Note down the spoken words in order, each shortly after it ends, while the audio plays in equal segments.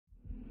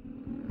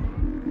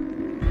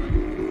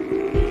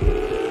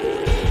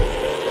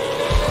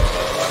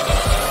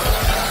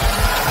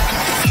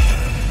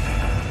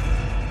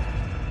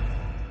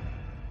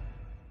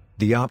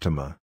The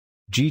Optoma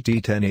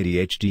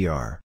GT1080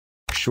 HDR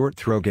Short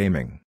Throw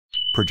Gaming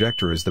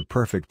Projector is the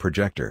perfect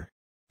projector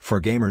for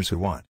gamers who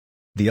want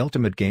the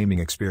ultimate gaming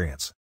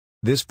experience.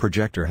 This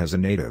projector has a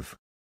native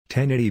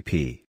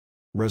 1080p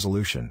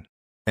resolution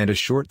and a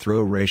short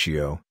throw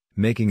ratio,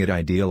 making it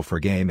ideal for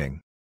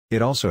gaming.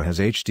 It also has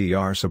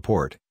HDR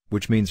support,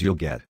 which means you'll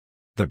get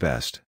the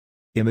best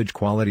image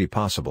quality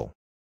possible.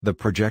 The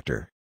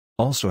projector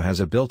also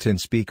has a built-in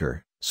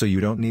speaker, so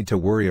you don't need to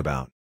worry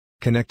about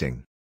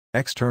connecting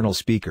external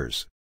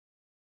speakers.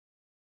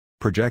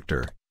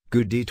 Projector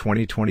GooDee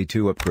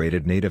 2022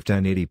 upgraded native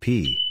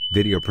 1080p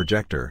video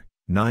projector,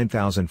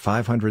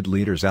 9,500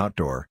 liters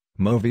outdoor,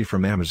 movie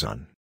from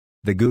Amazon.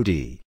 The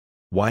GooDee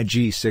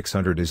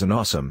YG600 is an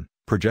awesome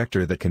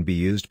projector that can be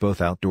used both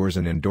outdoors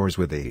and indoors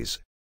with ease.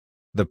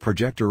 The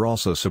projector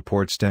also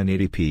supports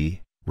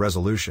 1080p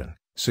resolution,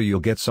 so you'll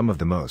get some of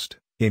the most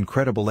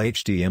incredible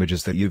HD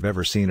images that you've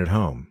ever seen at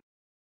home.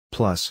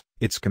 Plus,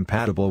 it's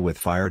compatible with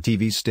Fire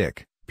TV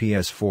Stick,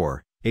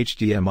 PS4,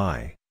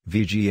 HDMI,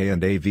 VGA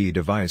and AV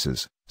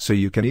devices, so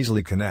you can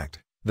easily connect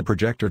the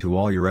projector to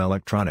all your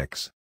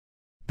electronics.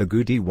 The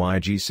GooDee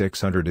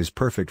YG600 is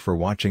perfect for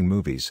watching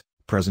movies,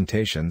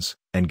 presentations,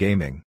 and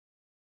gaming.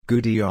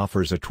 GooDee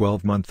offers a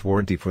 12-month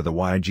warranty for the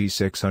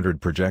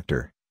YG600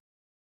 projector.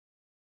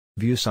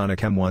 ViewSonic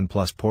M1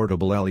 Plus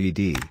Portable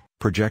LED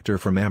projector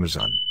from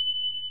Amazon.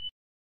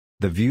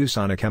 The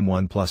ViewSonic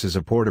M1 Plus is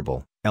a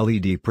portable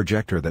LED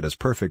projector that is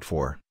perfect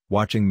for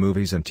watching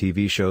movies and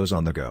TV shows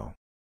on the go.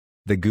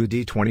 The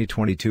GooDee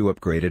 2022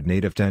 upgraded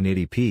native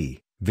 1080p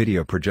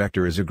video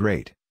projector is a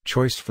great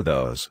choice for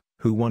those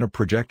who want a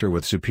projector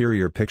with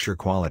superior picture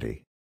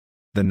quality.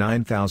 The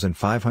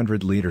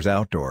 9,500 liters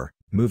outdoor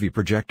movie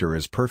projector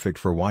is perfect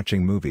for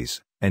watching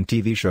movies and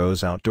TV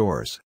shows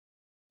outdoors.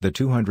 The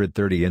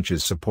 230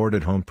 inches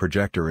supported home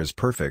projector is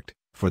perfect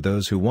for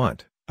those who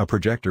want a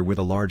projector with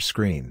a large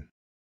screen.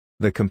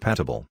 The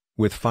compatible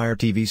with Fire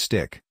TV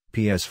Stick,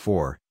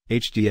 PS4,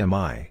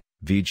 HDMI,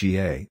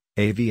 VGA,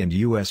 AV and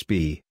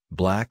USB,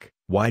 black,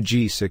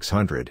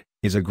 YG600,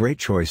 is a great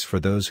choice for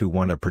those who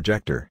want a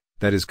projector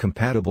that is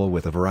compatible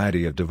with a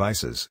variety of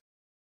devices.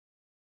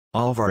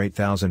 ALVAR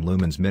 8000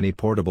 Lumens Mini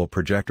Portable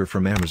Projector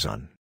from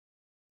Amazon.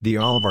 The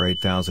ALVAR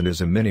 8000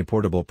 is a mini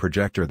portable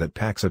projector that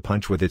packs a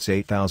punch with its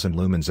 8000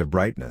 lumens of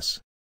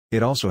brightness.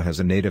 It also has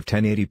a native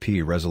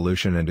 1080p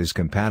resolution and is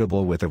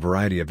compatible with a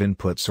variety of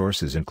input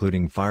sources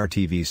including Fire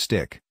TV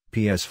Stick,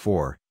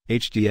 PS4,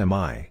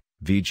 HDMI,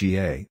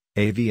 VGA,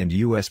 AV and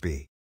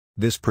USB.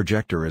 This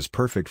projector is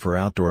perfect for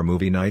outdoor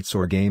movie nights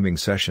or gaming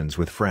sessions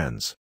with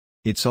friends.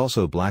 It's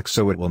also black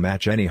so it will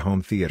match any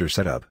home theater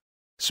setup.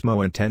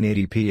 SMOENT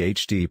 1080p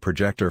HD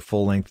projector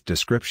full-length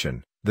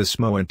description. The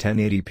SMOENT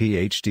 1080p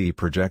HD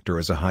projector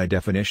is a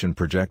high-definition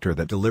projector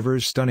that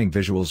delivers stunning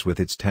visuals with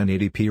its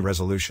 1080p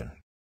resolution.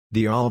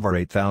 The ALVAR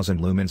 8000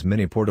 Lumens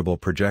Mini Portable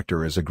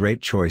Projector is a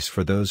great choice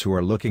for those who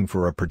are looking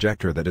for a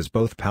projector that is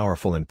both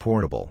powerful and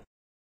portable.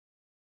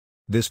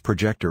 This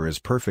projector is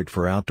perfect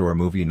for outdoor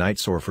movie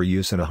nights or for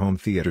use in a home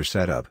theater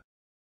setup.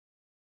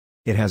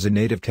 It has a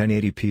native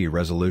 1080p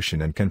resolution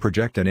and can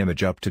project an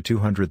image up to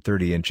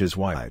 230 inches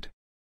wide.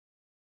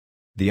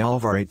 The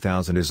ALVAR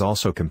 8000 is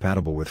also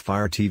compatible with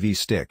Fire TV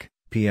Stick,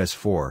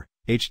 PS4,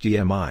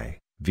 HDMI,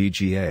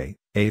 VGA,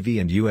 AV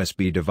and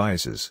USB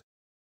devices.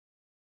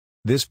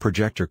 This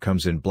projector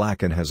comes in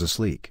black and has a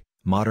sleek,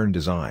 modern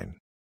design.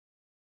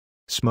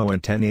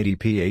 SMOENT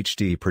 1080p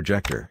HD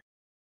projector.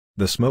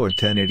 The SMOENT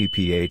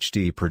 1080p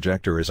HD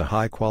projector is a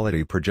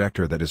high-quality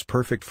projector that is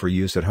perfect for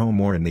use at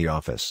home or in the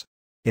office.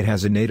 It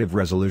has a native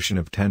resolution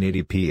of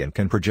 1080p and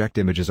can project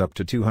images up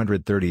to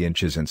 230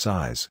 inches in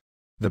size.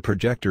 The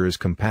projector is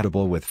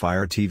compatible with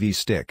Fire TV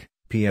Stick,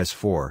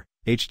 PS4,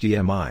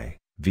 HDMI,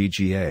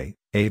 VGA,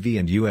 AV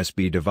and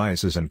USB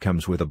devices and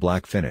comes with a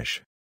black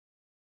finish.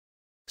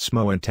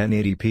 SMOENT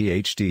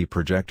 1080p HD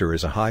projector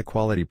is a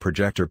high-quality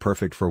projector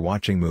perfect for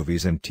watching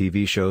movies and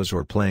TV shows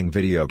or playing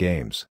video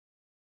games.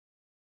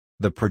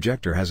 The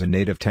projector has a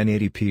native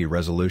 1080p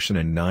resolution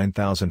and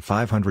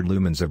 9,500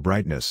 lumens of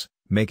brightness,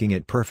 making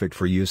it perfect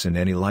for use in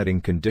any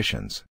lighting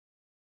conditions.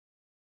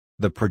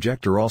 The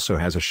projector also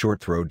has a short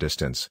throw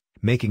distance,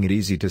 making it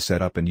easy to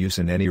set up and use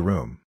in any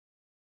room.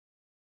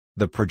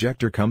 The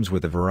projector comes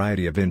with a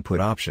variety of input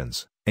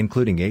options,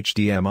 including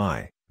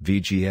HDMI,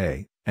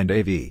 VGA, and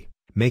AV,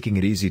 making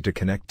it easy to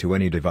connect to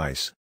any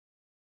device.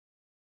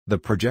 The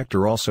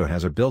projector also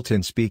has a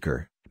built-in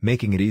speaker,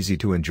 making it easy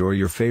to enjoy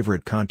your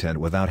favorite content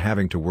without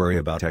having to worry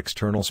about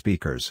external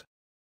speakers.